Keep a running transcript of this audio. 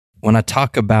when I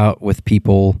talk about with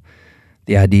people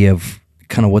the idea of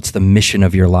kind of what's the mission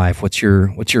of your life, what's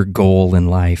your goal in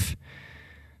life,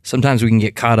 sometimes we can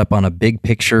get caught up on a big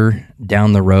picture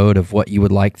down the road of what you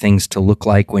would like things to look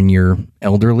like when you're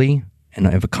elderly and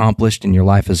have accomplished and your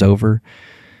life is over.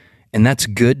 And that's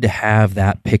good to have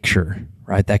that picture,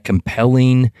 right? That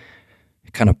compelling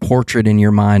kind of portrait in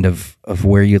your mind of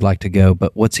where you'd like to go.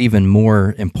 But what's even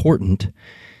more important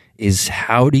is,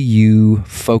 how do you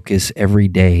focus every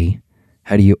day?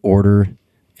 How do you order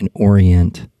and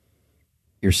orient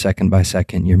your second by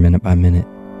second, your minute by minute,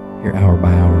 your hour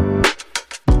by hour?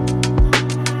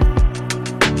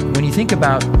 When you think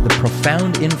about the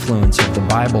profound influence of the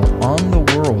Bible on the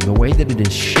world, the way that it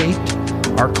has shaped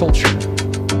our culture,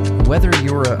 whether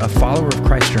you're a follower of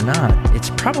Christ or not, it's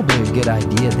probably a good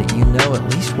idea that you know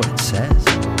at least what it says.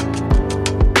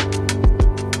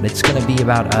 It's going to be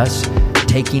about us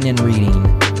taking and reading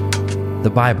the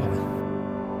Bible.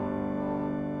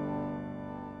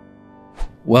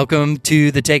 Welcome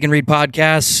to the Take and Read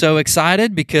podcast. So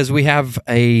excited because we have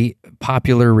a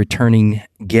popular returning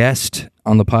guest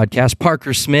on the podcast,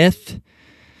 Parker Smith,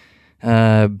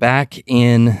 back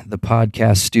in the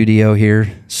podcast studio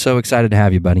here. So excited to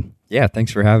have you, buddy. Yeah,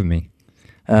 thanks for having me.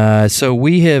 So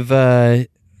we have,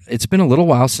 it's been a little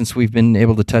while since we've been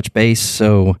able to touch base.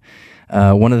 So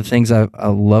one of the things I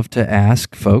love to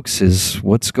ask folks is,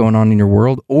 what's going on in your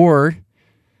world? Or,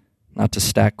 not to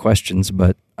stack questions,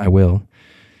 but I will.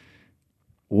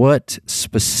 What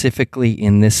specifically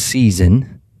in this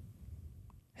season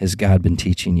has God been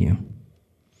teaching you?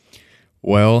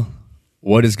 Well,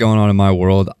 what is going on in my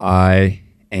world? I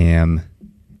am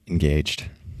engaged.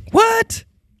 What?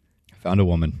 Found a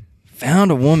woman.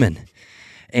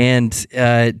 And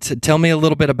tell me a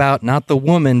little bit about, not the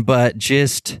woman, but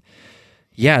just,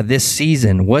 this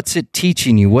season. What's it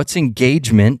teaching you? What's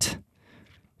engagement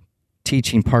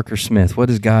teaching Parker Smith? What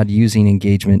is God using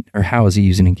engagement, or how is he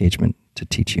using engagement to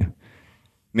teach you?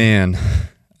 Man,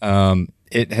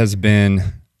 it has been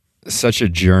such a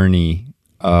journey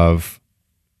of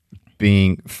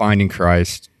finding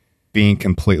Christ, being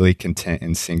completely content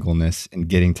in singleness, and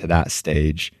getting to that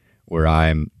stage where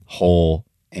I'm whole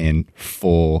and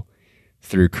full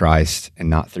through Christ and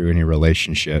not through any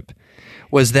relationship.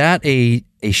 Was that a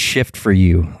shift for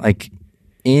you, like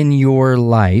in your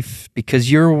life?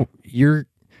 Because you're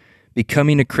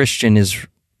becoming a Christian is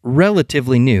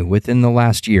relatively new, within the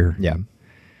last year. Yeah.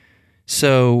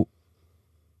 So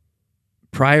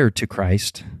prior to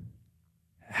Christ,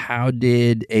 how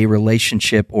did a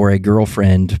relationship or a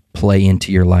girlfriend play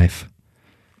into your life?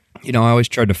 I always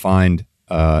tried to find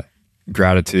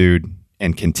gratitude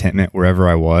and contentment wherever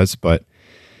I was, but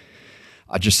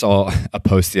I just saw a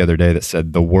post the other day that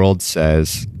said, the world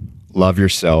says, love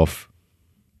yourself,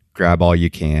 grab all you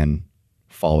can,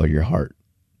 follow your heart.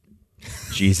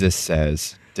 Jesus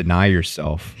says, deny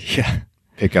yourself,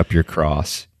 pick up your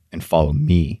cross, and follow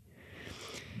me.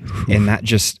 And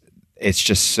it's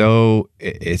just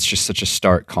such a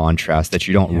stark contrast that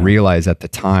you don't realize at the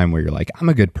time, where you're like, I'm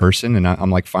a good person and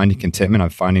I'm like finding contentment.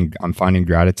 I'm finding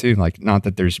gratitude. Like, not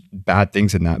that there's bad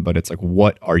things in that, but it's like,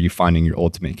 what are you finding your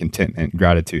ultimate contentment,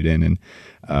 gratitude in? And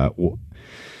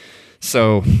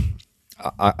so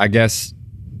I guess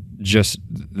just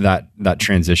that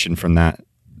transition from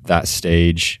that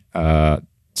stage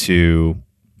to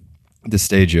the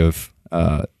stage of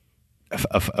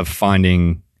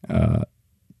finding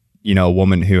a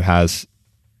woman who has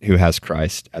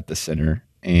Christ at the center,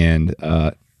 and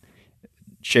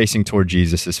chasing toward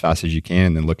Jesus as fast as you can,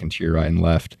 and then looking to your right and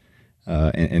left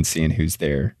and seeing who's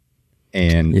there,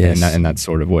 and that's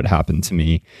sort of what happened to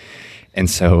me. And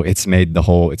so it's made the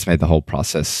whole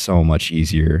process so much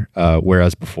easier.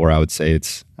 Whereas before, I would say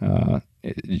it's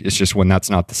just, when that's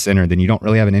not the center, then you don't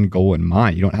really have an end goal in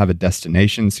mind. You don't have a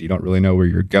destination, so you don't really know where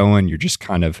you're going. You're just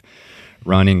kind of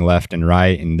running left and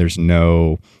right, and there's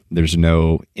no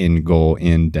end goal,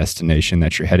 end destination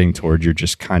that you're heading toward. You're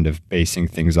just kind of basing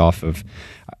things off of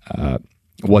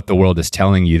what the world is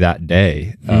telling you that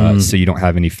day. So you don't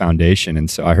have any foundation. And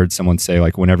so I heard someone say,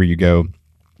 like, whenever you go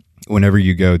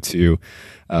to,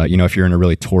 if you're in a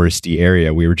really touristy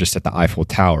area, we were just at the Eiffel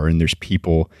Tower, and there's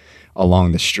people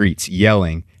along the streets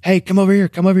yelling, "Hey, come over here,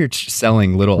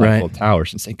 selling little Eiffel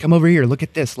Towers and saying, "Come over here, look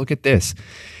at this.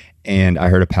 And I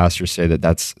heard a pastor say that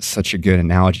that's such a good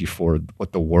analogy for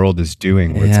what the world is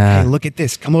doing, where it's like, hey, look at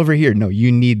this, come over here. No,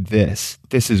 you need this.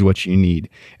 This is what you need.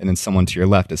 And then someone to your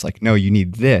left is like, no, you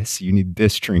need this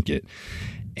trinket.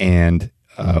 And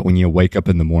when you wake up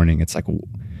in the morning, it's like,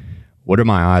 what are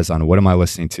my eyes on? What am I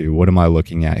listening to? What am I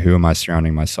looking at? Who am I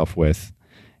surrounding myself with?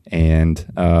 And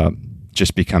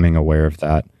just becoming aware of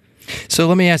that. So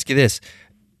let me ask you this.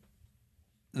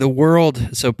 the world,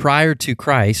 so prior to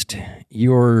Christ,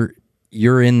 you're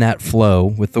in that flow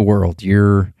with the world.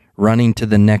 You're running to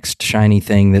the next shiny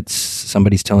thing that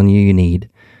somebody's telling you need.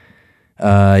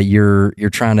 You're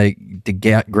trying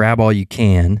to grab all you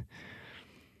can.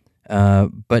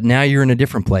 But now you're in a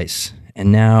different place,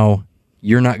 and now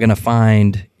you're not going to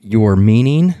find your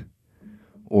meaning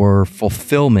or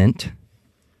fulfillment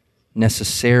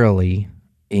necessarily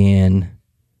in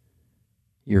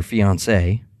your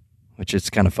fiance, which is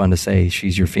kind of fun to say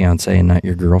she's your fiance and not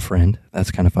your girlfriend.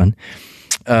 That's kind of fun.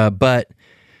 But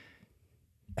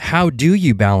how do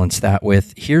you balance that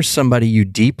with, here's somebody you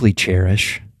deeply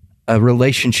cherish, a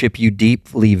relationship you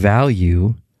deeply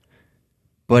value,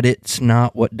 but it's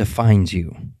not what defines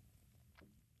you?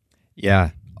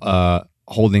 Yeah.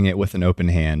 Holding it with an open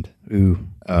hand. Ooh.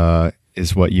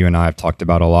 Is what you and I have talked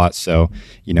about a lot. So,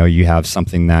 you have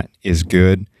something that is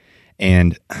good,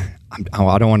 and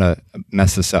I don't want to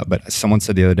mess this up, but someone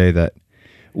said the other day that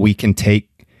we take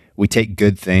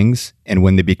good things, and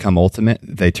when they become ultimate,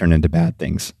 they turn into bad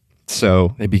things.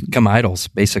 So they become idols,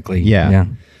 basically. Yeah.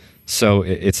 So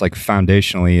it's like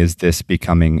foundationally, is this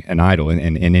becoming an idol?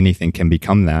 And anything can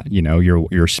become that.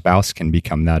 Your spouse can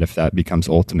become that if that becomes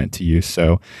ultimate to you.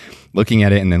 So looking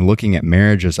at it, and then looking at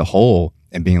marriage as a whole,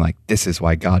 and being like, this is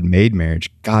why God made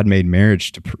marriage. God made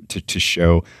marriage to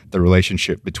show the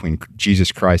relationship between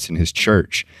Jesus Christ and his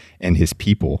church and his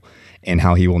people, and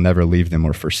how he will never leave them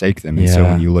or forsake them. And so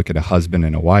when you look at a husband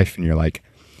and a wife, and you're like,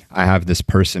 I have this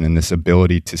person and this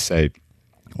ability to say,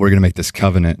 we're going to make this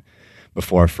covenant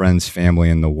before our friends, family,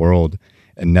 and the world,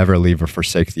 and never leave or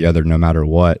forsake the other no matter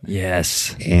what.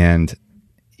 Yes. And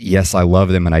yes, I love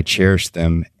them and I cherish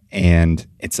them, and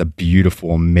it's a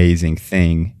beautiful, amazing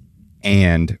thing.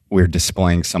 And we're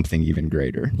displaying something even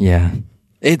greater. Yeah.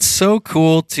 It's so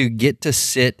cool to get to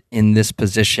sit in this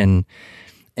position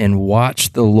and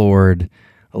watch the Lord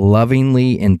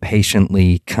lovingly and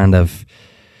patiently kind of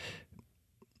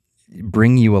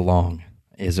bring you along,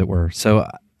 as it were. So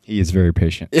he is very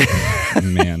patient.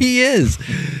 Man. He is.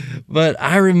 But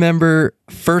I remember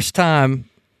first time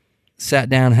sat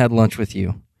down, had lunch with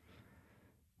you.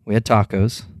 We had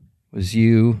tacos. It was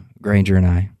you, Granger, and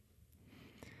I.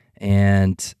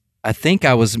 And I think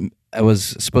I was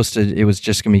supposed to, it was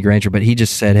just going to be Granger, but he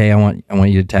just said, hey, I want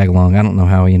you to tag along. I don't know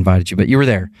how he invited you, but you were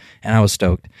there, and I was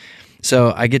stoked.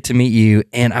 So I get to meet you,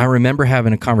 and I remember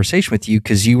having a conversation with you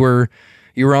because you were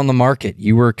on the market.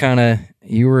 You were a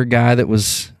guy that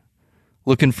was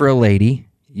looking for a lady,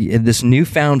 you had this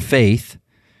newfound faith,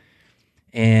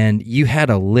 and you had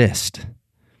a list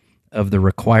of the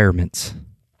requirements.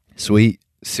 Sweet,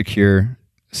 secure,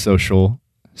 social,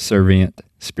 servient,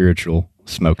 spiritual,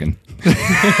 smoking.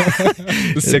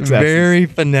 Very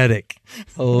phonetic.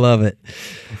 I love it.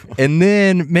 And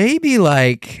then maybe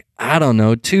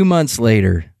 2 months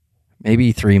later,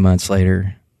 maybe 3 months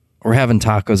later, we're having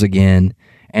tacos again,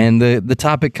 and the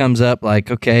topic comes up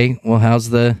like, okay, well, how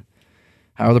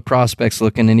are the prospects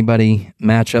looking? Anybody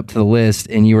match up to the list?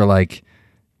 And you were like,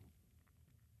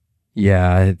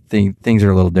 yeah, I think things are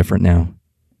a little different now.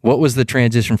 What was the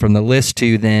transition from the list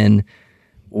to then?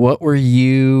 What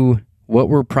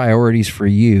were priorities for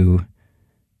you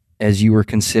as you were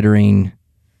considering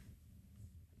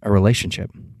a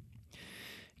relationship?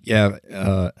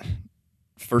 Yeah.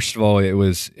 First of all, it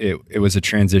was a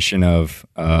transition of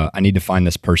I need to find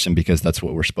this person because that's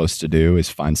what we're supposed to do, is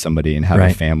find somebody and have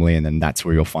a family, and then that's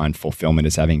where you'll find fulfillment,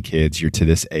 is having kids. You're to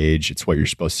this age, it's what you're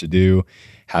supposed to do.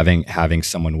 Having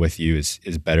someone with you is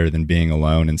better than being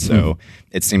alone. And so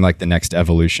it seemed like the next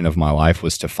evolution of my life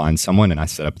was to find someone, and I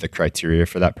set up the criteria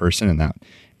for that person, and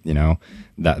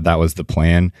that was the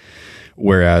plan.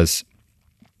 Whereas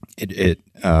it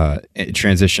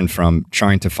transitioned from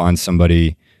trying to find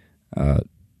somebody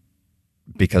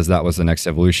because that was the next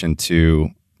evolution, to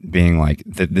being like,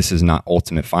 this is not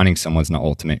ultimate. Finding someone's not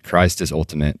ultimate. Christ is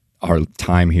ultimate. Our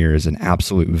time here is an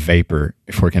absolute vapor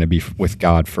if we're going to be with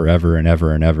God forever and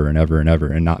ever and ever and ever and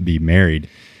ever, and not be married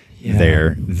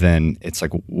there. Then it's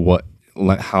like,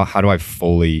 how do I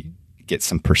fully get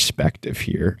some perspective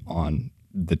here on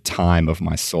the time of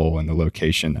my soul and the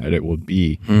location that it will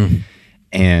be?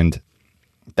 And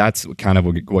that's kind of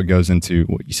what goes into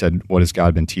what you said. What has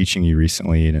God been teaching you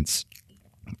recently? And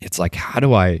it's like, how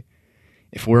do I,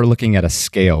 if we're looking at a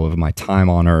scale of my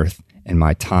time on earth and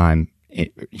my time,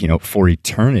 for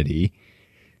eternity,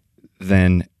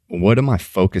 then what am I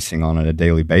focusing on a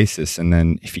daily basis? And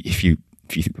then if you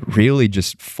really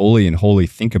just fully and wholly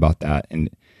think about that,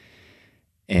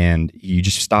 and you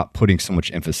just stop putting so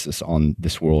much emphasis on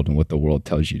this world and what the world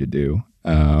tells you to do.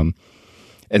 And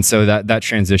so that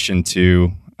transition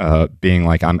to being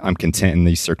like, I'm content in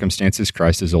these circumstances.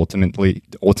 Christ is ultimate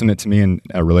to me, and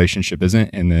a relationship isn't.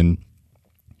 And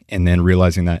then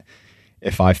realizing that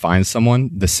if I find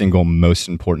someone, the single most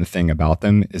important thing about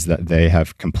them is that they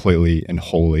have completely and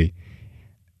wholly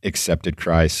accepted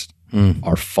Christ,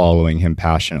 are following him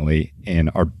passionately,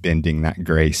 and are bending that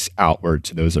grace outward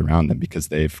to those around them because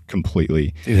they've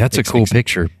completely... Dude, that's a cool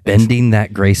picture. Bending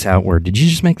that grace outward. Did you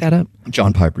just make that up?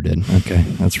 John Piper did. Okay,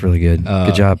 that's really good.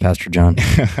 Good job, Pastor John.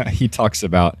 He talks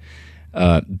about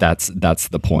that's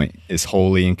the point, is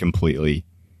wholly and completely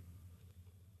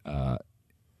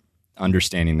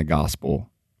understanding the gospel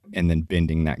and then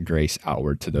bending that grace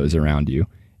outward to those around you.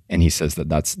 And he says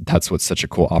that's what's such a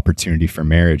cool opportunity for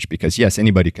marriage, because yes,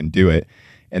 anybody can do it,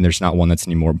 and there's not one that's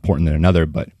any more important than another,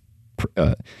 but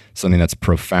something that's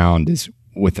profound is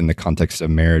within the context of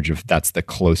marriage, if that's the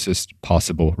closest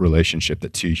possible relationship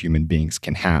that two human beings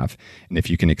can have. And if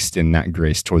you can extend that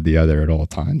grace toward the other at all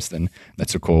times, then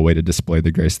that's a cool way to display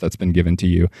the grace that's been given to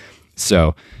you.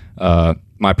 So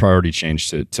my priority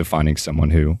changed to finding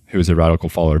someone who is a radical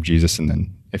follower of Jesus. And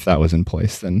then if that was in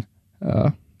place, then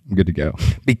I'm good to go.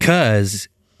 Because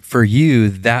for you,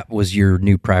 that was your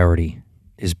new priority,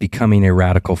 is becoming a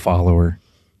radical follower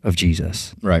of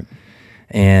Jesus. Right.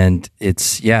 And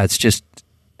it's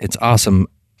awesome.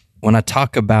 When I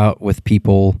talk about with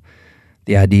people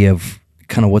the idea of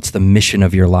kind of what's the mission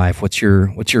of your life, what's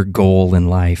your goal in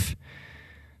life,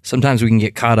 sometimes we can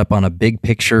get caught up on a big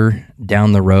picture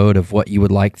down the road of what you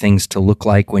would like things to look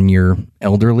like when you're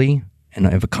elderly and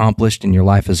have accomplished and your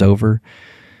life is over.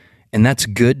 And that's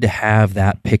good to have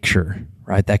that picture,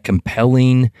 right? That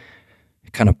compelling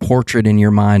kind of portrait in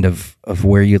your mind of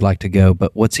where you'd like to go.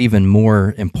 But what's even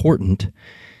more important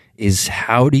is,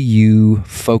 how do you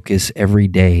focus every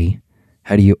day?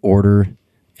 How do you order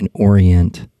and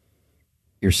orient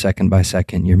your second by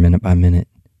second, your minute by minute,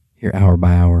 your hour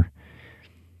by hour?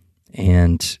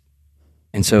 And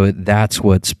so that's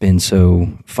what's been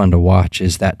so fun to watch,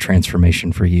 is that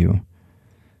transformation for you,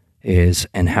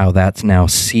 and how that's now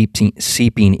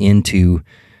seeping into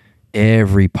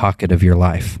every pocket of your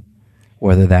life,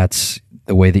 whether that's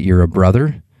the way that you're a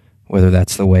brother, whether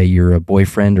that's the way you're a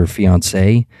boyfriend or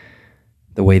fiance,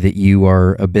 the way that you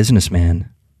are a businessman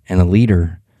and a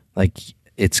leader. Like,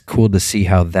 it's cool to see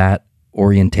how that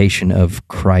orientation of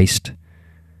Christ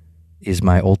is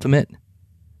my ultimate,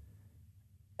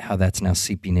 how that's now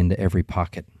seeping into every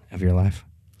pocket of your life.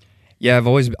 Yeah,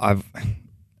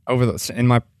 in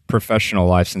my professional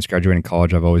life, since graduating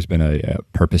college, I've always been a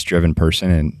purpose-driven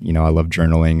person, and I love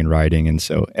journaling and writing. And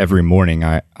so every morning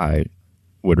I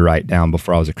would write down,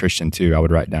 before I was a Christian too, I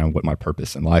would write down what my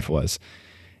purpose in life was.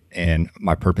 And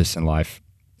my purpose in life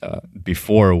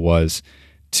before was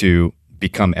to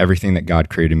become everything that God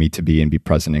created me to be and be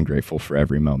present and grateful for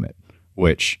every moment,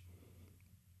 which,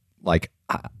 like,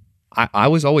 I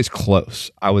was always close.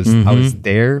 I was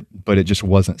there, but it just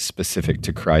wasn't specific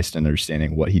to Christ and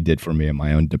understanding what he did for me in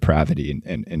my own depravity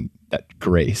and that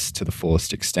grace to the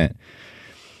fullest extent.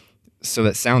 So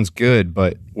that sounds good,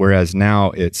 but whereas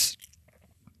now it's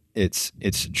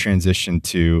transitioned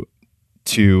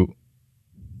to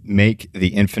make the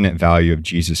infinite value of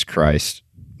Jesus Christ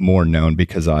more known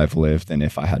because I've lived than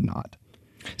if I had not.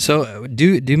 So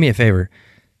do me a favor.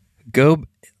 Go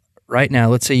right now,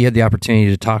 let's say you had the opportunity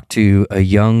to talk to a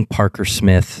young Parker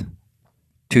Smith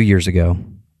 2 years ago,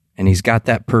 and he's got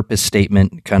that purpose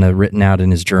statement kind of written out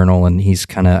in his journal, and he's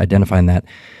kind of identifying that.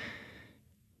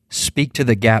 Speak to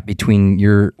the gap between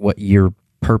what your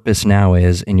purpose now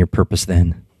is and your purpose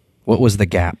then. What was the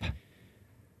gap?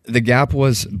 The gap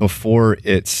was, before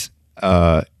it's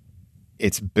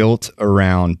built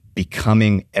around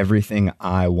becoming everything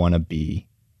I want to be.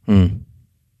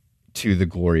 To the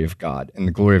glory of God, and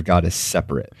the glory of God is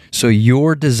separate. So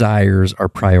your desires are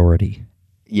priority.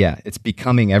 Yeah, it's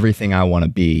becoming everything I want to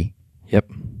be.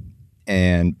 Yep.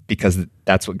 And because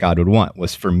that's what God would want,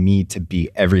 was for me to be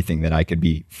everything that I could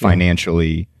be,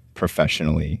 financially,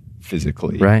 professionally,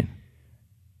 physically. Right.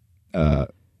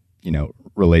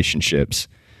 Relationships.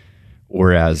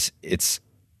 Whereas it's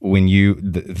when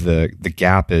the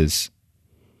gap is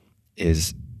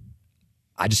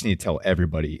I just need to tell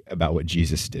everybody about what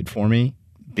Jesus did for me,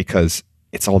 because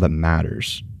it's all that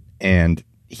matters. And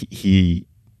he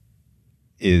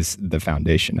is the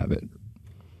foundation of it.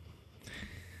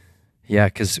 Yeah,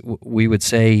 because we would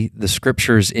say the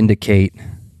scriptures indicate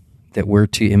that we're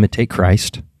to imitate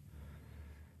Christ.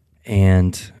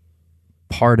 And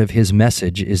part of his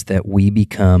message is that we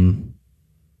become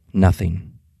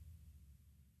nothing.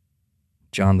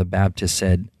 John the Baptist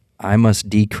said, I must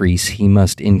decrease, he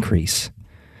must increase.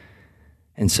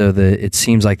 And so it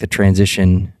seems like the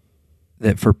transition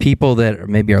that for people that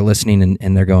maybe are listening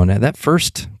and they're going, that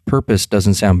first purpose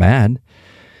doesn't sound bad,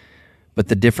 but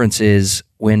the difference is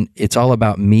when it's all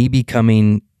about me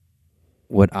becoming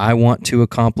what I want to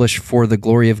accomplish for the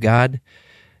glory of God,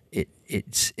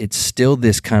 it's still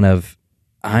this kind of,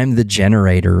 I'm the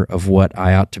generator of what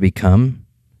I ought to become,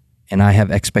 and I have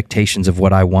expectations of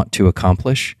what I want to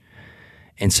accomplish.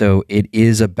 And so it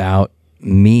is about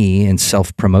me and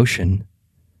self-promotion,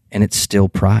 and it's still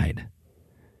pride.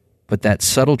 But that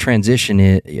subtle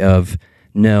transition of,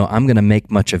 no, I'm going to make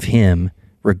much of him,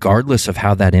 regardless of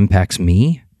how that impacts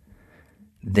me,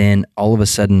 then all of a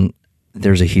sudden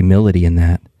there's a humility in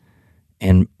that.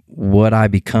 And what I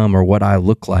become or what I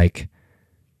look like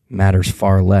matters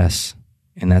far less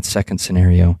in that second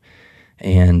scenario.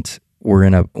 And we're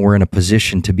in a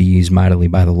position to be used mightily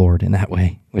by the Lord in that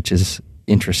way, which is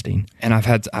interesting. And I've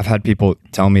had people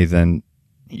tell me then,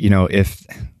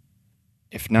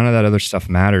 if none of that other stuff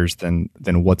matters, then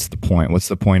what's the point? What's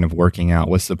the point of working out?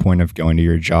 What's the point of going to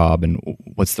your job? And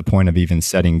what's the point of even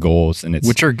setting goals? And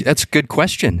that's a good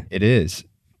question. It is,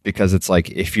 because it's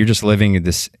like, if you're just living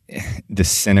this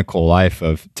cynical life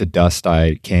of to dust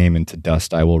I came and to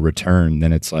dust I will return,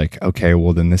 then it's like, okay,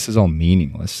 well then this is all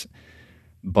meaningless.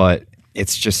 But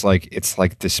it's just like, it's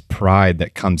like this pride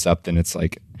that comes up, then it's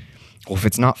like, well, if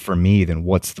it's not for me, then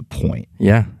what's the point?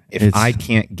 Yeah. If I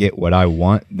can't get what I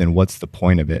want, then what's the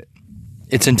point of it?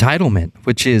 It's entitlement,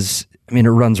 which is, it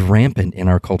runs rampant in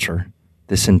our culture,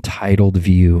 this entitled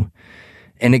view.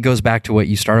 And it goes back to what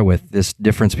you started with, this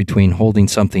difference between holding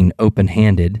something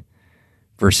open-handed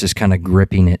versus kind of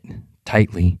gripping it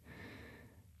tightly.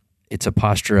 It's a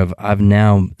posture of, I've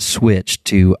now switched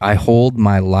to, I hold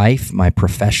my life, my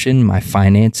profession, my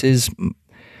finances,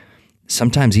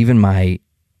 sometimes even my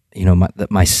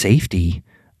safety,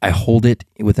 I hold it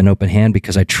with an open hand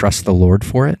because I trust the Lord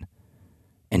for it,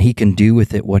 and he can do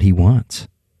with it what he wants.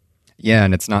 Yeah,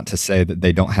 and it's not to say that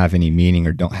they don't have any meaning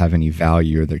or don't have any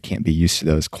value or there can't be use to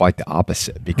those. Quite the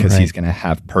opposite, because he's going to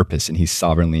have purpose and he's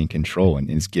sovereignly in control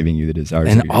and is giving you the desires.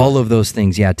 And all of those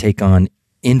things, take on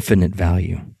infinite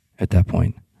value at that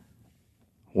point.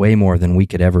 Way more than we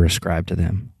could ever ascribe to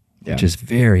them, which is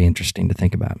very interesting to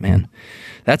think about, man.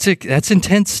 That's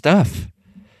intense stuff,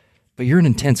 but you're an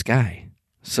intense guy.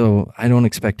 So I don't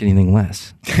expect anything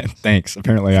less. Thanks.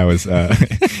 Apparently I was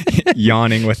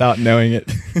yawning without knowing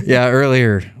it. Yeah,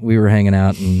 earlier we were hanging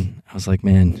out and I was like,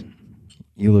 man,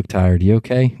 you look tired. You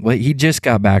okay? Well, he just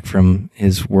got back from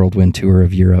his whirlwind tour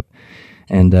of Europe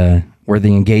and where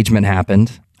the engagement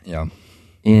happened. Yeah.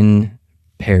 In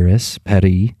Paris.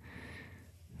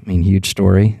 Huge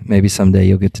story. Maybe someday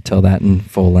you'll get to tell that in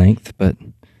full length. But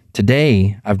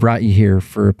today I've brought you here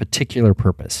for a particular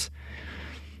purpose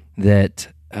that,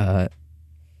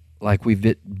 like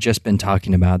we've just been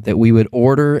talking about, that we would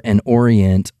order and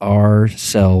orient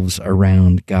ourselves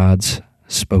around God's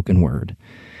spoken word.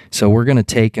 So we're going to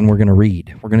take and we're going to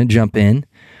read. We're going to jump in.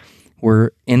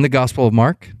 We're in the Gospel of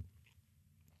Mark,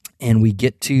 and we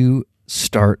get to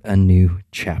start a new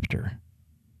chapter.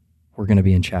 We're going to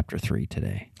be in chapter 3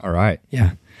 today. All right.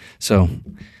 Yeah. So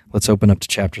let's open up to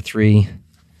chapter 3.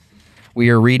 We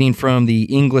are reading from the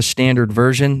English Standard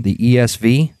Version, the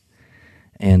ESV.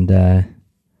 And a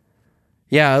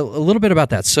little bit about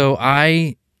that. So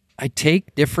I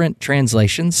take different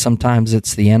translations. Sometimes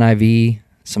it's the NIV,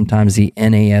 sometimes the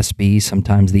NASB,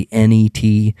 sometimes the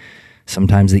NET,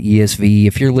 sometimes the ESV.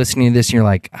 If you're listening to this and you're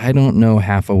like, I don't know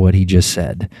half of what he just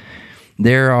said,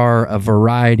 there are a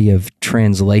variety of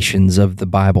translations of the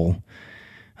Bible.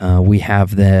 We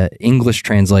have the English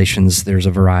translations, there's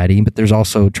a variety, but there's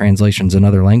also translations in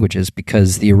other languages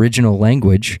because the original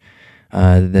language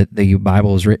that the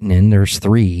Bible is written in, there's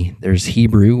 3. There's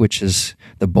Hebrew, which is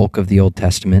the bulk of the Old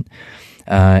Testament.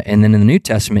 And then in the New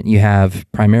Testament, you have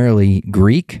primarily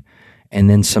Greek and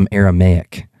then some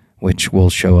Aramaic, which will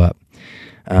show up.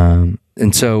 And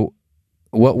so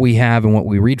what we have and what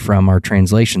we read from are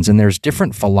translations, and there's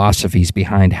different philosophies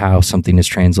behind how something is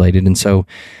translated. And so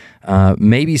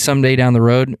maybe someday down the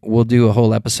road, we'll do a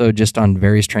whole episode just on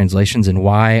various translations and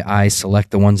why I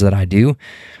select the ones that I do.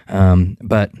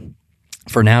 But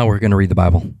for now, we're going to read the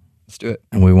Bible. Let's do it.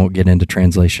 And we won't get into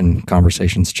translation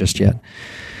conversations just yet.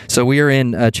 So we are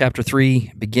in chapter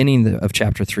 3, beginning of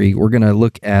chapter 3. We're going to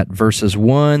look at verses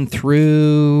 1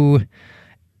 through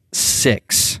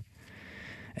 6.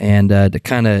 And to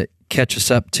kind of catch us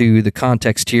up to the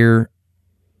context here,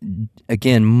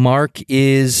 again, Mark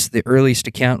is the earliest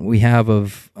account we have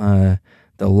of the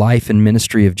life and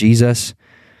ministry of Jesus.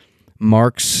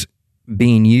 Mark's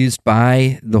being used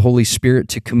by the Holy Spirit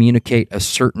to communicate a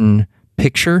certain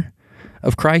picture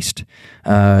of Christ,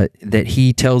 that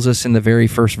he tells us in the very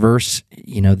first verse,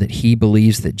 that he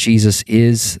believes that Jesus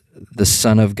is the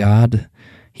Son of God.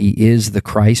 He is the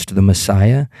Christ, the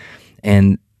Messiah.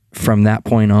 And from that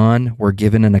point on, we're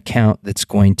given an account that's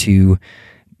going to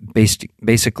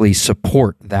basically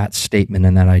support that statement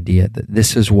and that idea that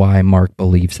this is why Mark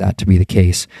believes that to be the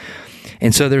case.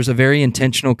 And so there's a very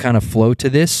intentional kind of flow to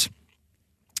this.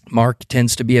 Mark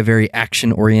tends to be a very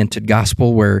action-oriented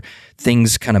gospel where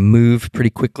things kind of move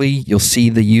pretty quickly. You'll see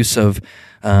the use of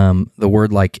the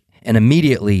word like, and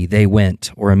immediately they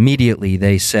went, or immediately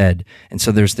they said. And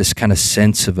so there's this kind of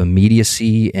sense of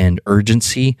immediacy and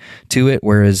urgency to it,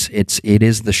 whereas it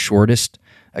is the shortest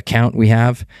account we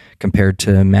have compared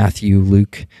to Matthew,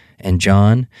 Luke, and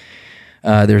John.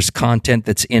 There's content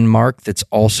that's in Mark that's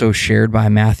also shared by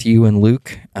Matthew and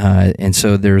Luke, and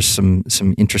so there's some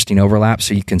interesting overlap.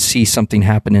 So you can see something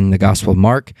happen in the Gospel of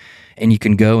Mark, and you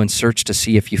can go and search to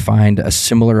see if you find a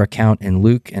similar account in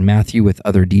Luke and Matthew with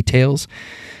other details.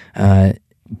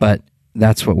 But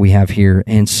that's what we have here.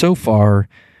 And so far,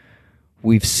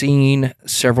 we've seen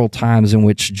several times in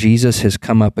which Jesus has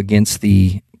come up against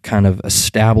the kind of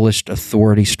established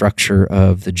authority structure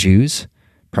of the Jews,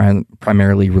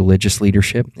 primarily religious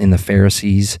leadership in the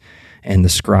Pharisees and the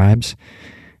scribes.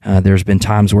 There's been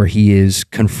times where he has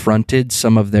confronted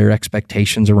some of their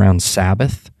expectations around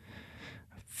Sabbath,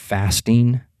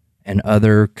 fasting, and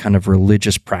other kind of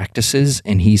religious practices,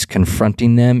 and he's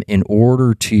confronting them in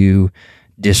order to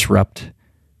disrupt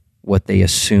what they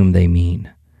assume they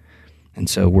mean. And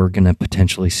so we're going to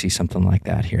potentially see something like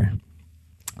that here.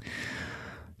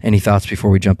 Any thoughts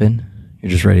before we jump in?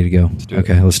 You're just ready to go?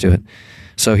 Let's do it.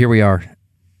 So here we are,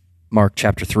 Mark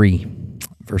chapter 3,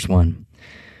 verse 1.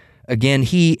 Again,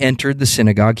 he entered the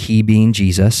synagogue, he being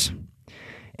Jesus,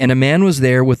 and a man was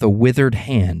there with a withered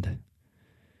hand.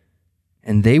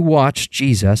 And they watched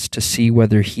Jesus to see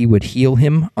whether he would heal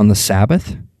him on the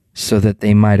Sabbath, so that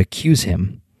they might accuse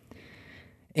him.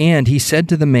 And he said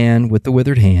to the man with the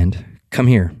withered hand, "Come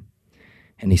here."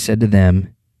 And he said to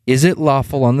them, "Is it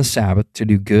lawful on the Sabbath to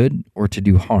do good or to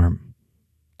do harm,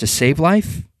 to save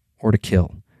life or to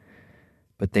kill?"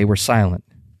 But they were silent.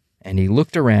 And he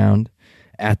looked around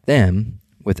at them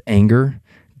with anger,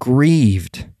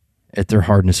 grieved at their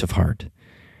hardness of heart,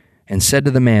 and said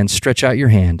to the man, "Stretch out your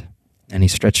hand." And he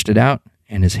stretched it out,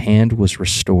 and his hand was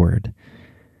restored.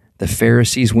 The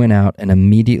Pharisees went out and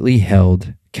immediately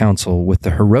held counsel with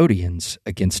the Herodians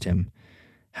against him,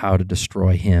 how to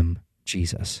destroy him,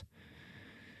 Jesus.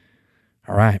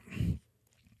 All right.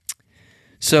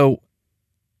 So,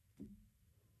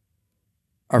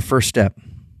 our first step,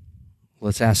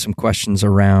 let's ask some questions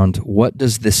around what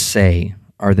does this say?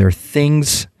 Are there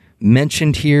things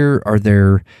mentioned here? Are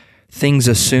there things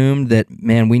assumed that,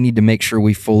 man, we need to make sure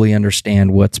we fully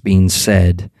understand what's being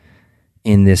said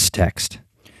in this text?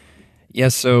 Yeah,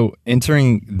 so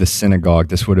entering the synagogue,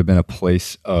 this would have been a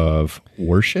place of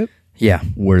worship. Yeah.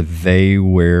 Where they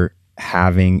were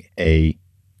having a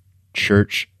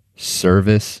church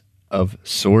service of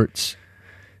sorts.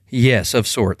 Yes, of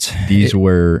sorts. These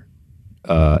were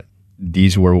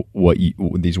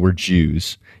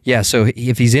Jews. Yeah, so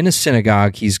if he's in a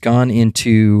synagogue, he's gone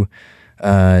into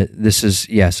this is,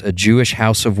 yes, a Jewish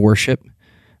house of worship,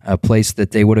 a place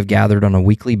that they would have gathered on a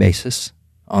weekly basis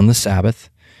on the Sabbath.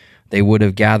 They would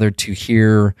have gathered to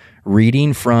hear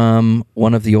reading from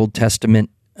one of the Old Testament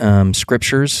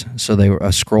scriptures. So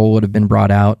a scroll would have been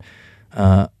brought out.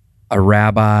 A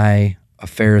rabbi, a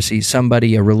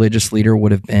Pharisee, a religious leader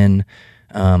would have been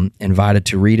invited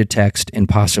to read a text and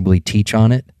possibly teach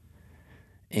on it.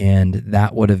 And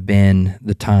that would have been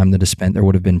the time that is spent. There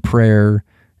would have been prayer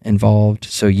involved.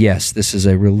 So yes, this is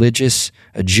a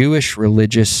Jewish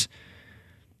religious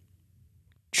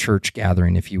church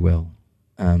gathering, if you will.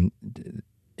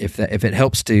 If it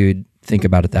helps to think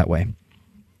about it that way.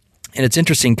 And it's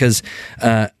interesting because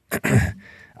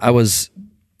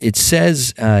it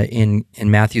says in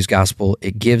Matthew's gospel,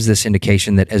 it gives this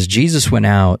indication that as Jesus went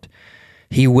out,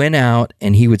 he went out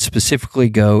and he would specifically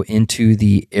go into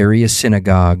the area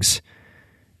synagogues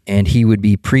and he would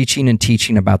be preaching and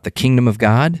teaching about the kingdom of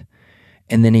God,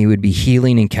 and then he would be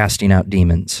healing and casting out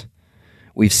demons.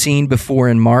 We've seen before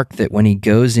in Mark that when he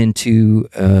goes into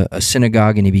a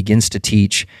synagogue and he begins to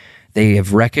teach, they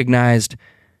have recognized,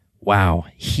 wow,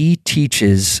 he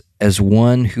teaches as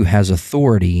one who has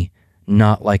authority,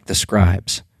 not like the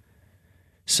scribes.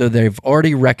 So they've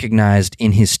already recognized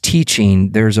in his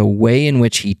teaching, there's a way in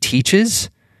which he teaches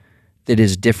that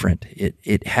is different.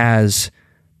 It has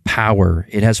power.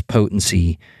 It has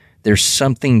potency. There's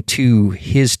something to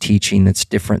his teaching that's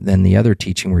different than the other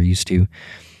teaching we're used to.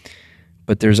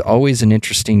 but there's always an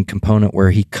interesting component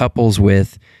where he couples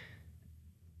with,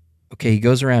 okay, he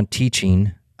goes around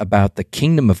teaching about the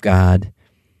kingdom of God,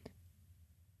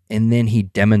 and then he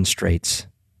demonstrates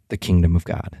the kingdom of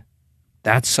God.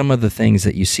 That's some of the things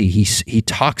that you see. He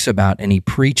talks about and he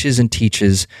preaches and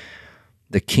teaches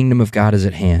the kingdom of God is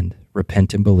at hand.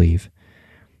 Repent and believe.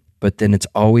 But then it's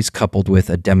always coupled with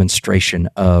a demonstration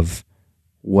of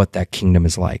what that kingdom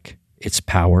is like. Its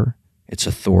power, its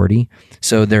authority.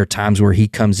 So there are times where he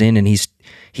comes in and he's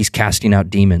casting out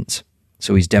demons.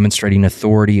 So he's demonstrating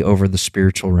authority over the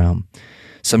spiritual realm.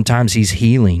 Sometimes he's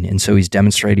healing, and so he's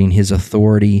demonstrating his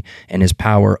authority and his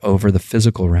power over the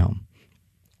physical realm.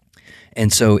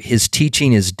 And so his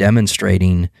teaching is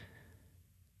demonstrating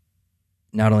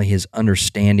not only his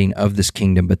understanding of this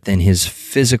kingdom, but then his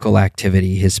physical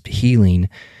activity, his healing,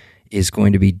 is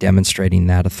going to be demonstrating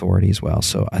that authority as well.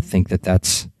 So I think that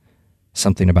that's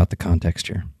something about the context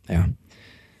here. Yeah.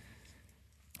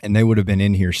 And they would have been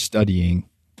in here studying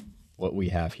what we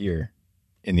have here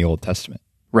in the Old Testament.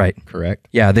 Right. Correct?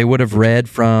 Yeah, they would have read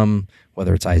from,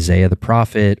 whether it's Isaiah the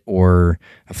prophet or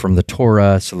from the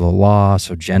Torah, so the law,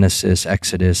 so Genesis,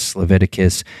 Exodus,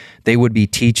 Leviticus. They would be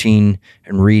teaching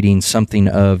and reading something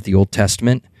of the Old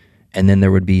Testament, and then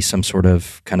there would be some sort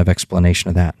of kind of explanation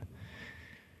of that.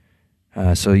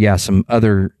 Some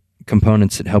other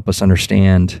components that help us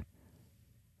understand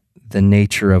the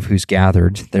nature of who's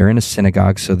gathered. They're in a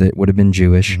synagogue, so that would have been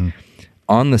Jewish,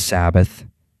 on the Sabbath,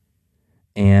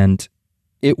 and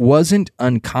it wasn't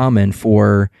uncommon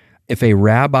for, if a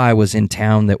rabbi was in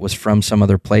town that was from some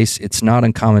other place, it's not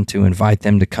uncommon to invite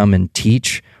them to come and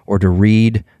teach or to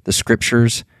read the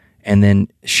scriptures and then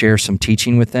share some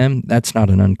teaching with them. That's not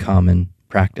an uncommon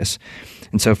practice.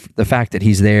 And so the fact that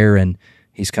he's there and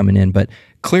he's coming in, but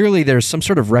clearly there's some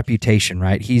sort of reputation,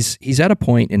 right? He's at a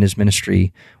point in his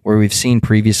ministry where we've seen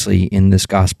previously in this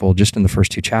gospel, just in the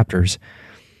first 2 chapters,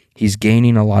 he's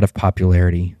gaining a lot of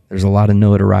popularity. There's a lot of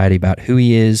notoriety about who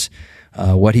he is,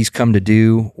 what he's come to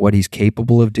do, what he's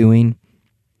capable of doing.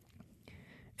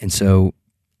 And so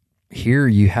here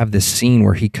you have this scene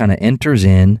where he kind of enters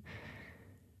in,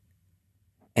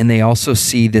 and they also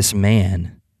see this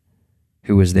man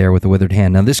who was there with a withered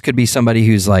hand. Now, this could be somebody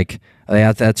who's like, oh,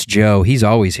 yeah, that's Joe. He's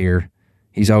always here.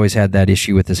 He's always had that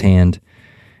issue with his hand.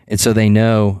 And so they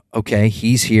know, okay,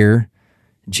 he's here,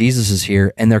 Jesus is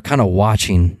here, and they're kind of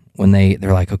watching when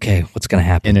they're like, okay, what's going to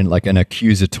happen? In like an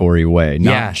accusatory way,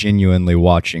 not genuinely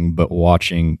watching, but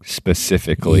watching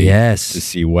specifically to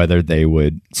see whether they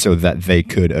would, so that they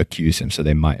could accuse him, so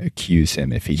they might accuse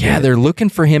him if he did. Yeah, they're looking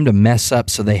for him to mess up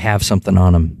so they have something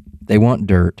on him. They want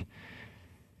dirt.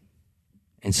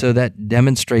 And so that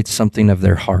demonstrates something of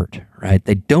their heart, right?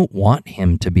 They don't want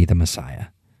him to be the Messiah,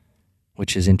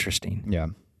 which is interesting. Yeah.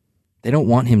 They don't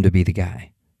want him to be the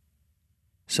guy.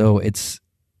 So and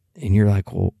you're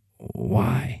like, well,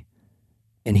 why?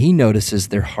 And he notices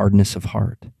their hardness of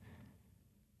heart.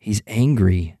 He's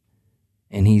angry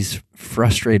and he's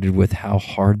frustrated with how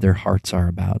hard their hearts are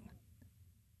about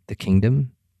the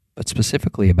kingdom, but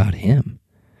specifically about him.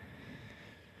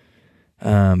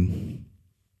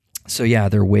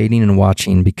 They're waiting and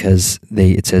watching because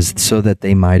it says, so that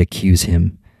they might accuse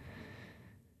him.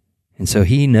 And so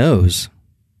he knows,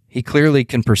 he clearly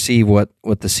can perceive what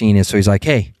the scene is. So he's like,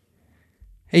 hey,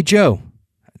 Joe.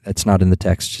 That's not in the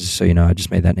text, just so you know. I just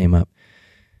made that name up.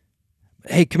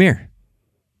 Hey, come here.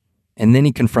 And then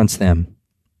he confronts them.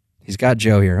 He's got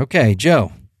Joe here. Okay,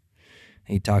 Joe.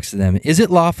 He talks to them. Is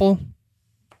it lawful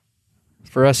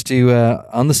for us to,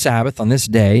 on the Sabbath, on this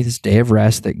day of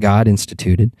rest that God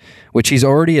instituted, which he's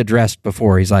already addressed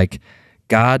before. He's like,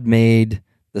 God made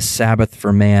the Sabbath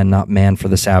for man, not man for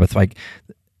the Sabbath. Like,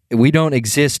 we don't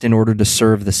exist in order to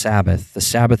serve the Sabbath. The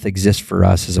Sabbath exists for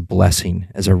us as a blessing,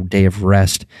 as a day of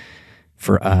rest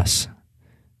for us.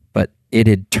 But it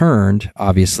had turned,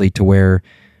 obviously, to where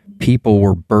people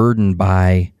were burdened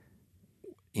by,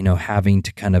 having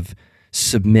to kind of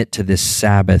submit to this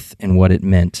Sabbath and what it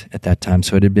meant at that time.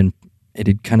 So it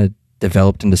had kind of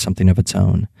developed into something of its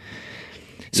own.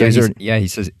 So he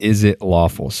says, is it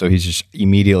lawful? So he's just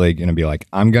immediately going to be like,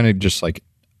 I'm going to just like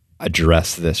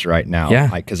address this right now. Yeah.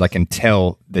 Because I can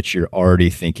tell that you're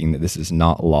already thinking that this is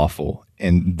not lawful.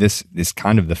 And this is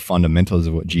kind of the fundamentals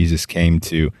of what Jesus came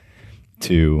to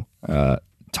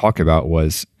talk about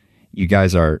was, you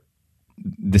guys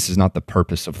this is not the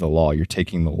purpose of the law. You're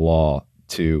taking the law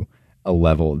to a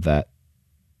level that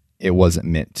it wasn't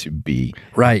meant to be.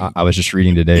 Right. I was just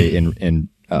reading today in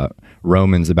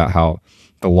Romans about how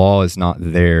the law is not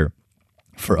there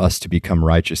for us to become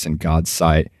righteous in God's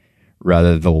sight.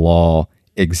 Rather, the law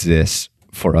exists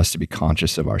for us to be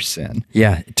conscious of our sin.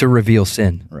 Yeah, to reveal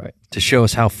sin. Right. to show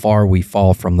us how far we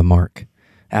fall from the mark.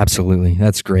 Absolutely.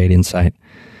 That's great insight.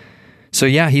 So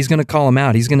yeah, he's going to call him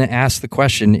out. He's going to ask the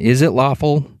question, is it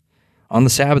lawful on the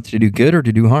Sabbath to do good or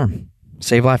to do harm?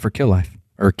 Save life or kill life,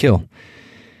 or kill?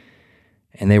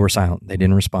 And they were silent. They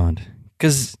didn't respond.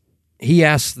 Because he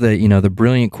asked the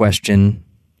brilliant question.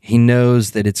 He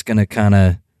knows that it's going to kind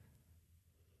of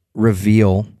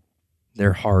reveal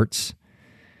their hearts.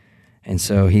 And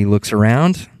so he looks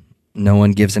around. No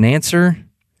one gives an answer.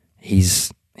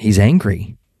 He's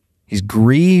angry. He's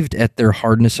grieved at their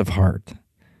hardness of heart.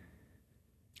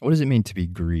 What does it mean to be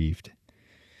grieved?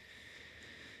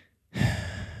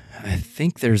 I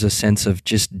think there's a sense of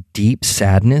just deep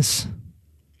sadness.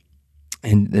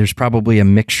 And there's probably a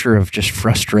mixture of just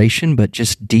frustration, but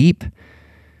just deep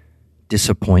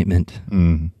disappointment.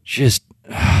 Just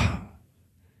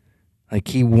like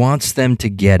he wants them to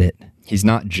get it. He's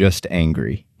not just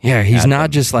angry. Yeah, he's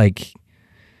not just like,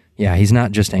 he's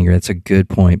not just angry. That's a good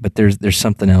point. But there's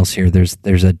something else here.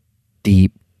 There's a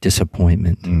deep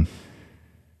disappointment.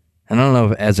 I don't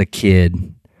know if as a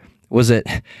kid, was it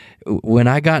when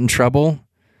I got in trouble,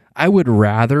 I would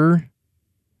rather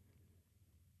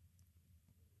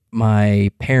my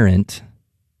parent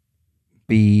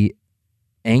be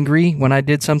angry when I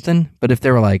did something, but if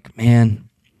they were like, man,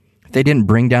 if they didn't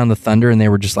bring down the thunder and they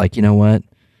were just like, you know what,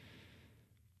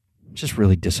 I'm just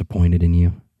really disappointed in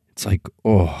you. It's like,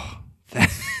 oh,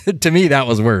 to me, that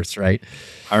was worse, right?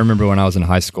 I remember when I was in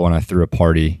high school and I threw a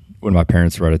party when my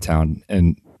parents were out of town,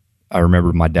 and I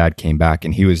remember my dad came back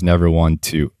and he was never one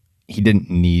to, he didn't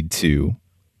need to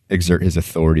exert his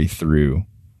authority through,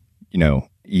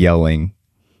 yelling,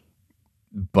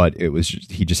 but it was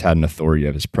he just had an authority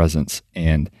of his presence.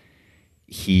 And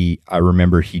I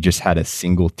remember he just had a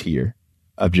single tear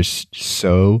of just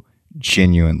so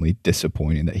genuinely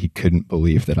disappointed that he couldn't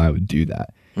believe that I would do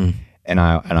that. And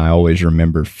I always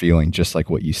remember feeling just like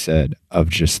what you said, of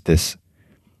just this,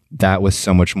 that was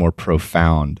so much more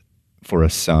profound for a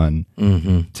son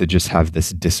to just have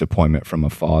this disappointment from a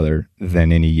father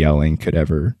than any yelling could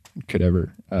ever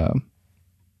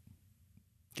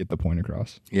get the point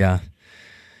across. Yeah.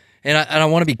 And I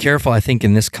want to be careful, I think,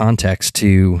 in this context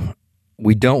too.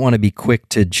 We don't want to be quick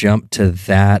to jump to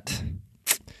that,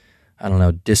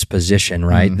 disposition,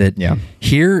 right?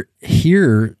 Here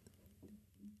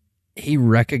he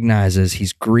recognizes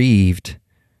he's grieved,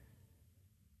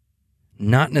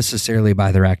 not necessarily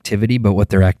by their activity, but what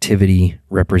their activity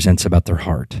represents about their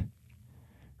heart,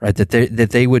 right? That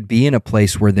they would be in a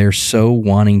place where they're so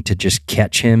wanting to just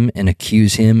catch him and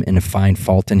accuse him and find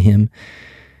fault in him,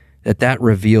 that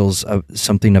reveals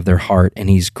something of their heart, and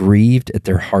he's grieved at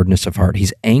their hardness of heart.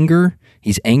 He's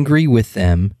angry with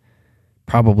them,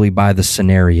 probably by the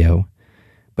scenario,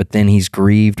 but then he's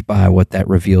grieved by what that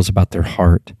reveals about their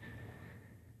heart.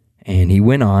 And he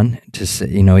went on to say,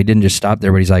 he didn't just stop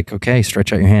there, but he's like, okay,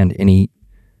 stretch out your hand. And he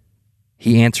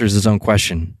answers his own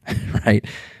question, right?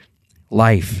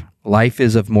 Life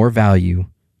is of more value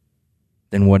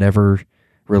than whatever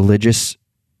religious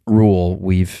rule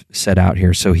we've set out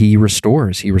here. So he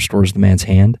restores the man's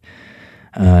hand.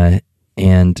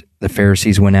 And the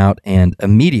Pharisees went out and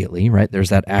immediately, right, there's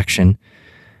that action.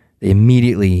 They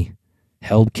immediately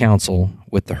held counsel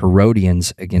with the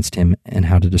Herodians against him and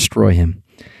how to destroy him.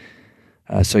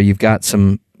 So you've got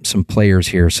some players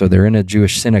here. So they're in a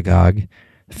Jewish synagogue.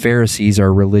 Pharisees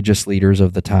are religious leaders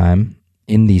of the time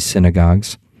in these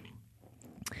synagogues.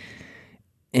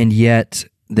 And yet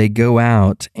they go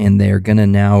out and they're going to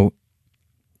now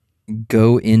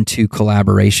go into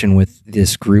collaboration with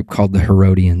this group called the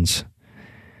Herodians.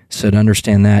 So to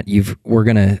understand that,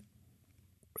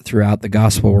 throughout the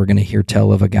gospel, we're going to hear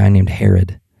tell of a guy named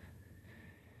Herod.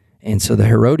 And so the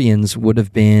Herodians would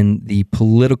have been the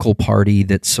political party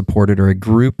that supported, or a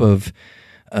group of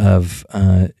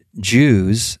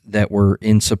Jews that were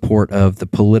in support of the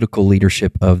political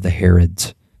leadership of the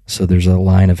Herods. So there's a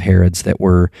line of Herods that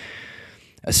were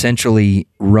essentially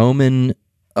Roman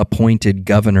appointed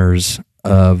governors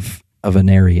of an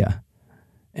area.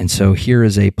 And so here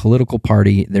is a political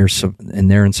party,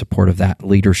 and they're in support of that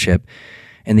leadership.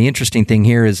 And the interesting thing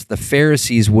here is the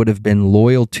Pharisees would have been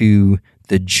loyal to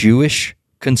the Jewish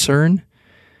concern.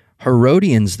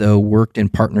 Herodians, though, worked in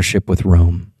partnership with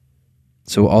Rome.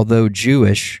 So although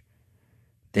Jewish,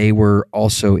 they were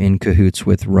also in cahoots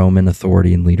with Roman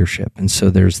authority and leadership. And so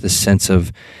there's this sense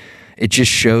of, it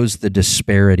just shows the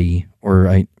disparity,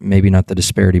 or maybe not the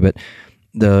disparity, but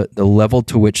the level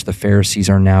to which the Pharisees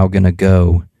are now going to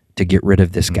go to get rid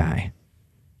of this guy.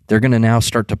 They're going to now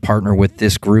start to partner with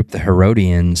this group, the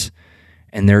Herodians,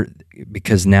 and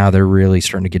because now they're really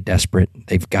starting to get desperate.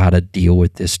 They've got to deal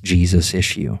with this Jesus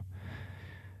issue.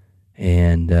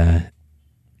 And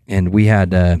we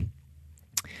had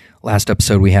last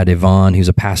episode we had Ivan, who's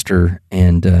a pastor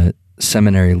and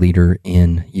seminary leader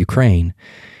in Ukraine.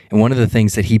 And one of the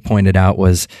things that he pointed out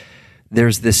was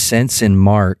there's this sense in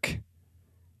Mark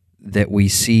that we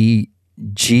see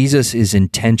Jesus is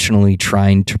intentionally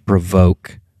trying to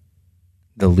provoke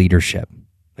the leadership.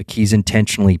 Like he's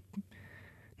intentionally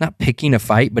not picking a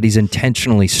fight, but he's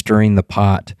intentionally stirring the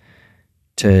pot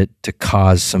to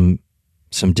cause some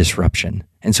disruption.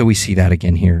 And so we see that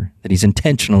again here, that he's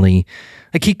intentionally,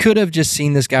 like he could have just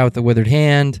seen this guy with the withered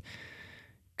hand,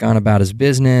 gone about his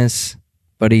business,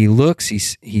 but he looks, he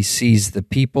sees the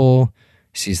people,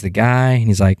 he sees the guy, and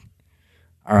he's like,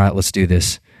 all right, let's do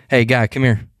this. Hey, guy, come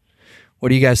here. What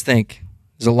do you guys think?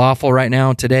 Is it lawful right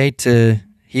now today to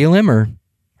heal him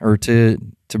or to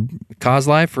cause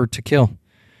life or to kill?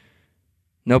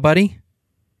 Nobody?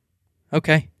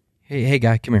 Okay. Hey,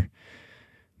 guy, come here.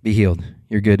 Be healed.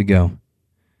 You're good to go.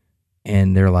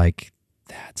 And they're like,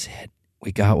 that's it.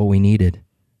 We got what we needed.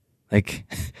 Like,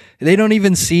 they don't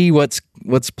even see what's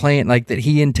playing, like that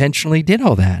he intentionally did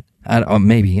all that.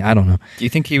 Maybe, I don't know. Do you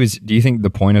think the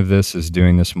point of this is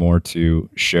doing this more to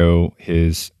show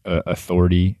his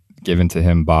authority given to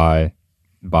him by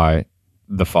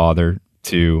the Father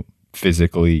to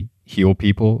physically heal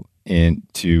people and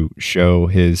to show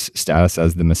his status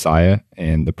as the Messiah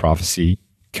and the prophecy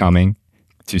coming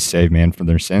to save man from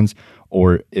their sins?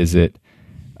 Or is it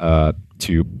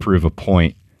to prove a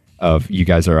point of you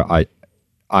guys are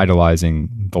idolizing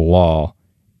the law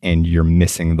and you're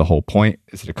missing the whole point?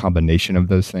 Is it a combination of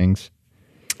those things?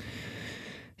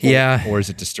 Yeah. Or is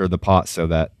it to stir the pot so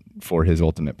that for his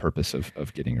ultimate purpose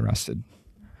of getting arrested?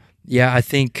 Yeah, I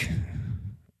think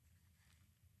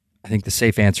the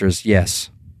safe answer is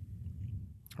yes.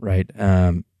 Right.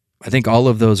 I think all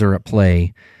of those are at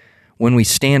play. When we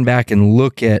stand back and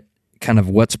look at kind of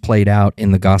what's played out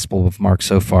in the Gospel of Mark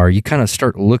so far, you kind of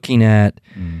start looking at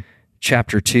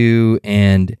chapter 2,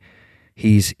 and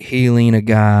he's healing a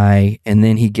guy, and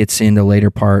then he gets into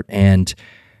later part, and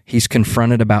he's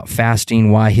confronted about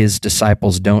fasting, why his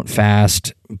disciples don't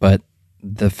fast, but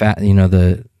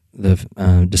the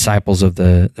disciples of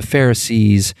the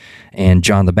Pharisees and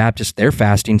John the Baptist, they're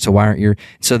fasting, so why aren't you?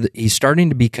 So he's starting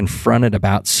to be confronted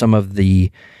about some of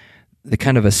the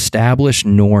kind of established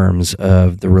norms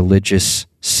of the religious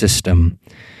system.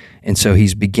 And so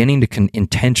he's beginning to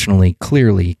intentionally,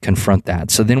 clearly confront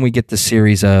that. So then we get the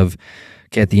series of,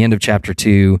 okay, at the end of chapter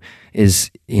 2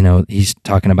 is, he's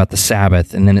talking about the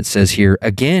Sabbath. And then it says here,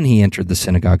 again, he entered the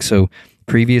synagogue. So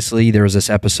previously there was this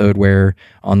episode where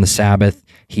on the Sabbath,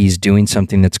 he's doing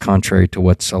something that's contrary to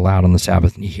what's allowed on the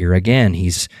Sabbath. And here again,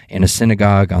 he's in a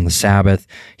synagogue on the Sabbath.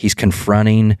 He's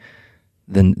confronting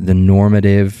the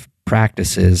normative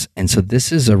practices. And so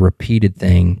this is a repeated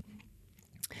thing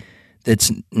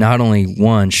that's not only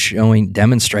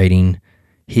demonstrating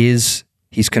he's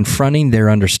confronting their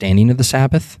understanding of the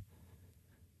Sabbath.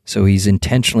 So he's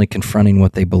intentionally confronting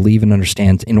what they believe and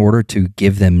understand in order to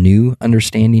give them new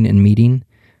understanding and meaning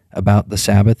about the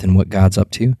Sabbath and what God's up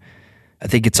to. I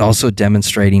think it's also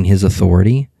demonstrating his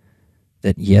authority,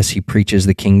 that yes, he preaches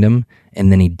the kingdom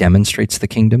and then he demonstrates the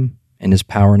kingdom and his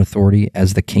power and authority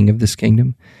as the king of this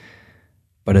kingdom.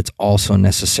 But it's also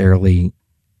necessarily,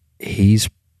 he's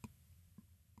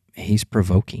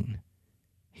provoking.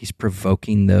 He's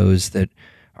provoking those that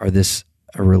are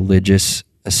a religious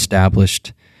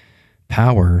established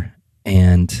power.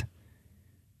 And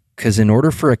because in order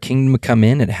for a kingdom to come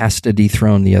in, it has to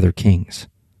dethrone the other kings.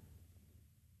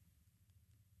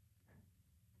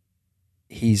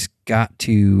 He's got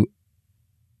to,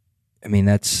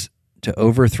 that's to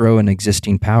overthrow an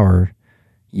existing power.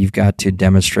 You've got to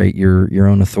demonstrate your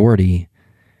own authority,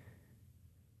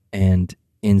 and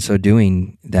in so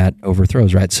doing, that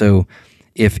overthrows, right? So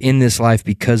if in this life,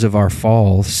 because of our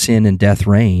fall, sin and death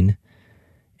reign,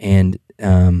 and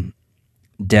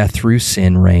death through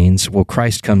sin reigns, well,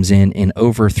 Christ comes in and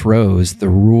overthrows the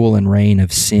rule and reign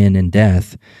of sin and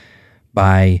death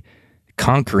by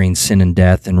conquering sin and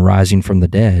death and rising from the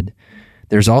dead.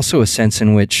 There's also a sense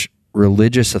in which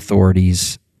religious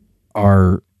authorities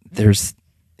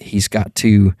he's got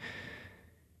to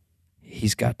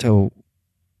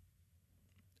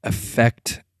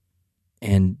affect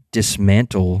and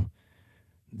dismantle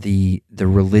the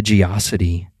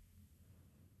religiosity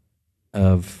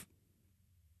of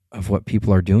what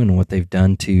people are doing and what they've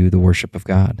done to the worship of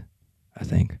God, I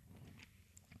think.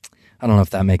 I don't know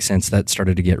if that makes sense. That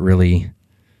started to get really,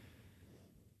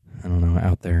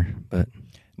 out there, but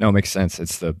no, it makes sense.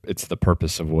 It's the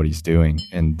purpose of what he's doing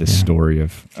and this story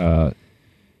of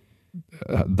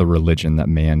the religion that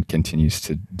man continues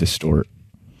to distort.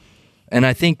 And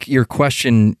I think your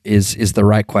question is the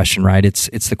right question, right?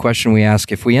 It's the question we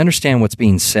ask. If we understand what's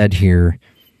being said here,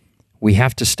 we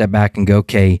have to step back and go,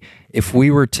 okay, if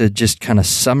we were to just kind of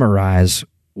summarize,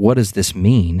 what does this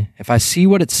mean? If I see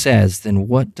what it says, then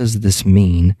what does this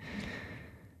mean?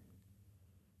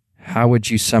 How would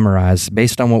you summarize,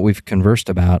 based on what we've conversed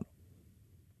about,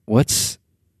 what's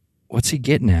he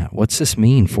getting at? What's this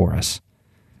mean for us?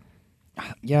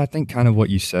 Yeah, I think kind of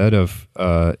what you said of,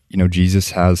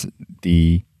 Jesus has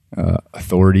the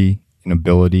authority and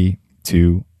ability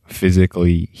to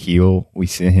physically heal. We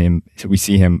see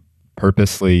him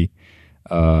purposely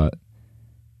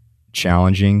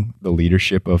challenging the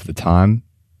leadership of the time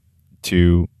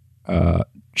to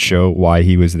show why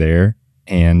he was there,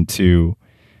 and to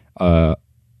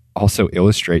also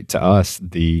illustrate to us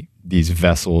these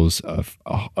vessels of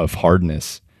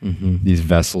hardness, these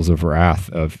vessels of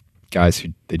wrath, of guys who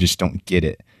they just don't get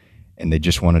it and they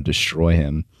just want to destroy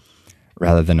him,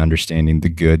 rather than understanding the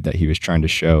good that he was trying to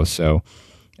show. So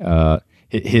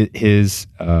his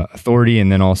authority,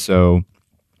 and then also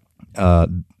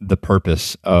the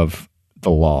purpose of the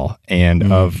law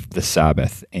and of the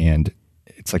Sabbath. And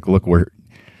it's like, look,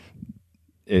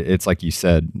 it's like you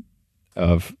said,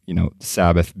 of,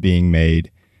 Sabbath being made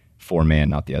for man,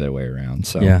 not the other way around.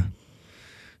 So, yeah.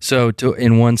 So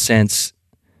in one sense,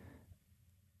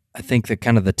 I think that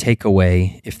kind of the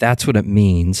takeaway, if that's what it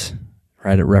means,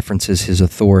 right? It references his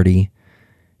authority.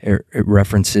 It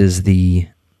references the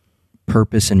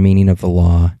purpose and meaning of the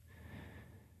law.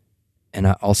 And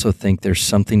I also think there's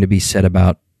something to be said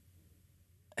about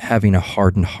having a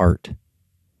hardened heart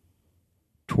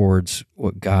towards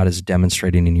what God is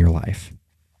demonstrating in your life,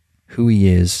 who he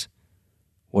is,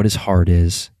 what his heart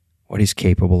is, what he's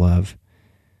capable of.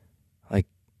 Like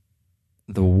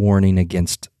the warning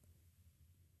against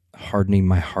hardening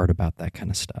my heart about that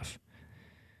kind of stuff.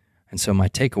 And so my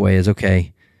takeaway is,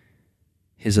 okay,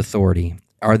 his authority.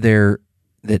 Are there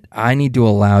that I need to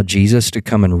allow Jesus to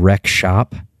come and wreck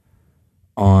shop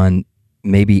on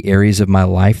maybe areas of my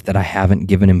life that I haven't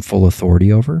given him full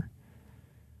authority over?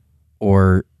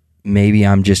 Or maybe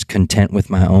I'm just content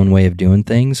with my own way of doing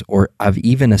things, or I've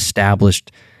even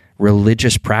established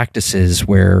religious practices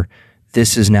where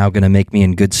this is now going to make me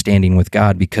in good standing with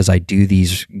God because I do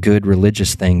these good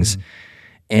religious things,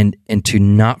 and to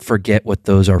not forget what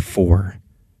those are for,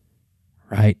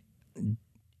 right?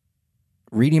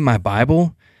 Reading my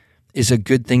Bible is a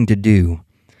good thing to do,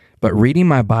 but reading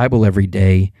my Bible every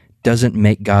day doesn't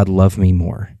make God love me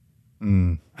more.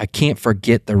 I can't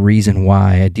forget the reason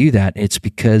why I do that. It's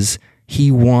because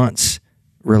he wants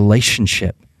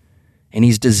relationship, and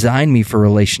he's designed me for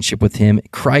relationship with him.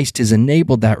 Christ has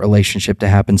enabled that relationship to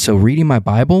happen. So reading my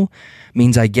Bible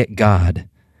means I get God.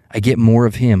 I get more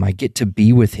of him. I get to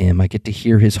be with him. I get to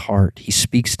hear his heart. He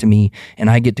speaks to me, and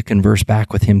I get to converse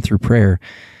back with him through prayer.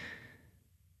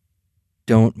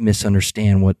 Don't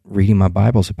misunderstand what reading my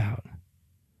Bible's about.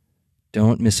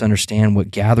 Don't misunderstand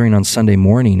what gathering on Sunday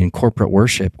morning in corporate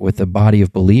worship with a body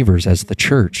of believers as the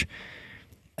church.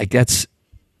 Like that's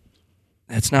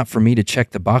not for me to check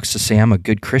the box to say I'm a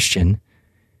good Christian.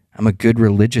 I'm a good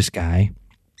religious guy.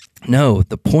 No,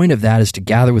 the point of that is to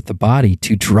gather with the body,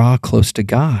 to draw close to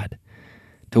God,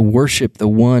 to worship the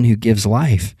one who gives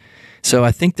life. So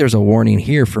I think there's a warning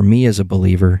here for me as a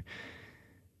believer.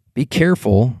 Be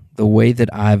careful the way that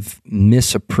I've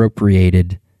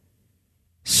misappropriated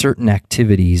certain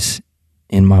activities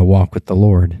in my walk with the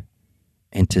Lord,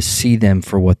 and to see them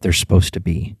for what they're supposed to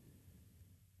be,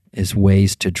 is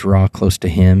ways to draw close to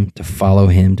him, to follow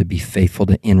him, to be faithful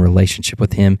in relationship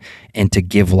with him, and to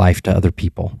give life to other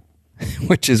people,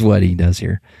 which is what he does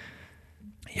here.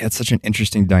 Yeah, it's such an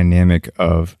interesting dynamic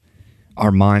of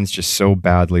our minds just so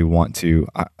badly want to.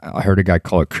 I heard a guy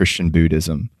call it Christian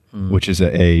Buddhism, which is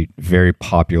a very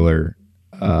popular.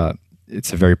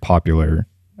 It's a very popular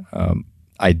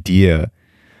idea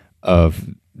of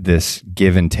this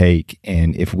give and take.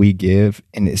 And if we give,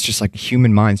 and it's just like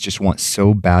human minds just want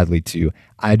so badly to,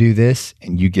 I do this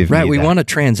and you give me that. Right, we want a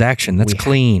transaction that's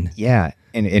clean. Yeah,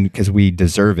 and because we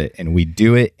deserve it, and we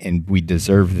do it, and we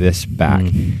deserve this back.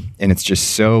 And it's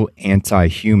just so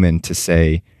anti-human to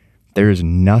say there is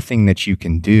nothing that you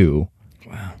can do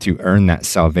to earn that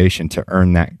salvation, to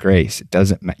earn that grace. It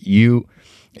doesn't matter.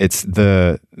 It's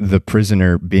the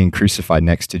prisoner being crucified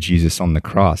next to Jesus on the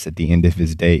cross at the end of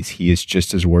his days. He is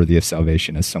just as worthy of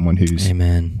salvation as someone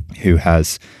who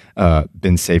has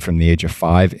been saved from the age of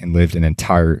 5 and lived an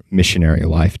entire missionary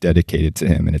life dedicated to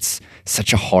him. And it's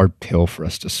such a hard pill for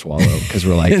us to swallow, because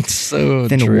we're like, it's so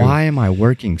then true. why am I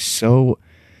working so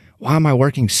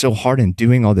hard and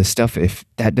doing all this stuff if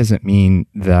that doesn't mean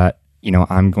that,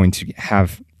 I'm going to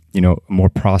have a more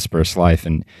prosperous life.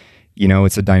 And,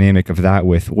 it's a dynamic of that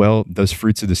with, well, those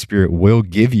fruits of the Spirit will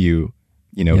give you,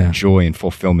 joy and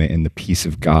fulfillment and the peace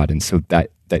of God. And so that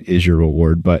is your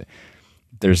reward, but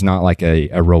there's not like a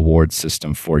reward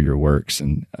system for your works.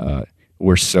 And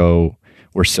we're so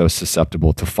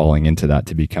susceptible to falling into that,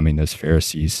 to becoming those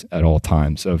Pharisees at all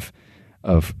times of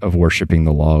worshiping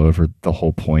the law over the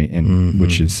whole point, and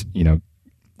which is,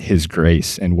 his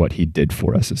grace and what he did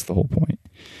for us is the whole point.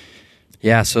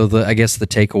 Yeah. So I guess the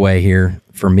takeaway here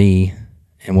for me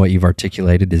and what you've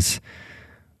articulated is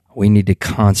we need to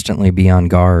constantly be on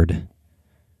guard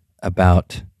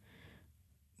about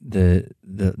the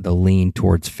lean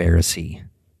towards Pharisee,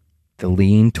 the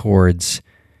lean towards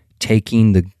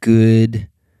taking the good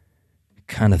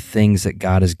kind of things that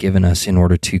God has given us in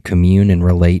order to commune and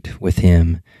relate with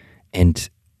him, and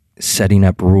setting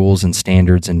up rules and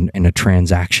standards and a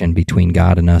transaction between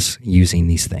God and us using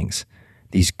these things,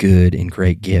 these good and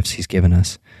great gifts he's given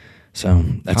us. So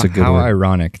that's a good How word.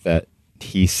 ironic that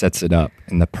he sets it up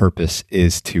and the purpose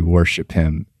is to worship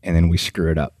him, and then we screw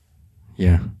it up.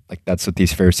 Yeah. Like that's what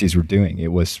these Pharisees were doing.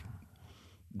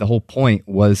 The whole point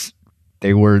was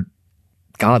they were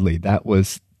godly. That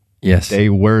was, Yes. they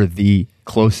were the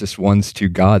closest ones to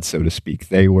God, so to speak.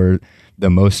 They were the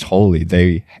most holy.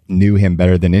 They knew him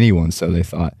better than anyone, so they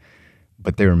thought,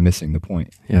 but they were missing the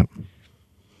point. Yep.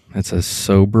 That's a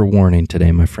sober warning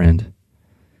today, my friend.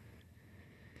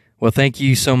 Well, thank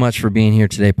you so much for being here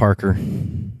today, Parker.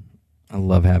 I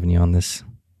love having you on this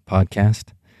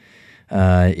podcast.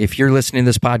 If you're listening to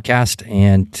this podcast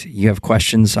and you have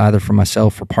questions either for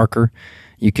myself or Parker,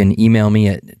 you can email me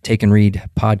at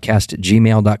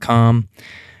takeandreadpodcast@gmail.com.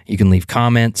 You can leave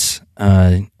comments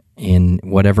in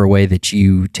whatever way that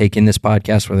you take in this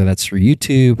podcast, whether that's through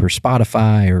YouTube or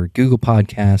Spotify or Google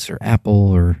Podcasts or Apple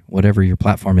or whatever your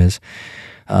platform is.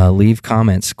 Leave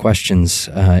comments, questions,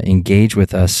 engage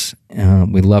with us.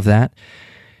 We love that.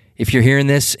 If you're hearing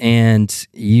this and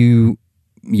you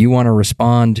want to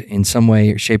respond in some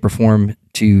way, shape, or form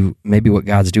to maybe what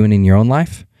God's doing in your own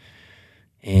life,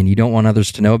 and you don't want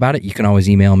others to know about it, you can always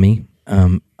email me.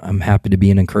 I'm happy to be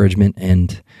an encouragement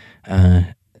and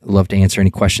love to answer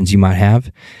any questions you might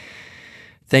have.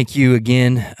 Thank you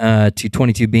again to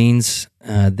 22 Beans.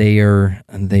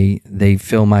 They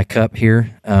fill my cup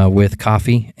here with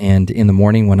coffee, and in the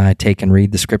morning when I take and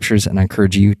read the scriptures, and I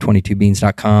encourage you,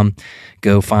 22beans.com,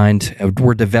 go find.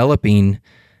 We're developing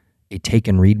a take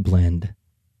and read blend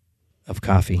of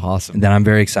coffee. Awesome. That I'm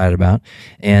very excited about.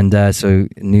 And so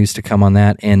news to come on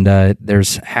that. And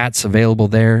there's hats available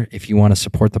there if you want to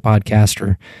support the podcast,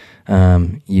 or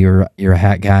you're a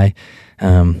hat guy.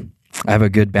 I have a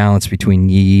good balance between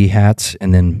Yee hats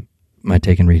and then my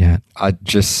take and read hat. I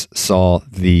just saw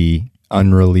the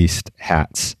unreleased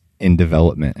hats in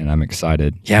development, and I'm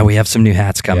excited. Yeah, we have some new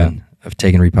hats coming of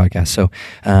Take and Read podcast. So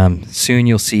soon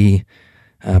you'll see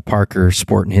Parker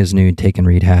sporting his new Take and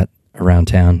Read hat around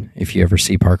town. If you ever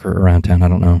see Parker around town, I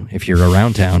don't know if you're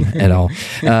around town at all.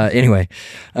 Anyway,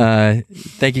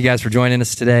 thank you guys for joining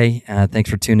us today. Thanks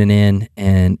for tuning in.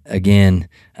 And again,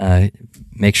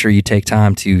 make sure you take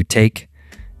time to take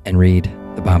and read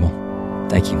the Bible.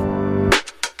 Thank you.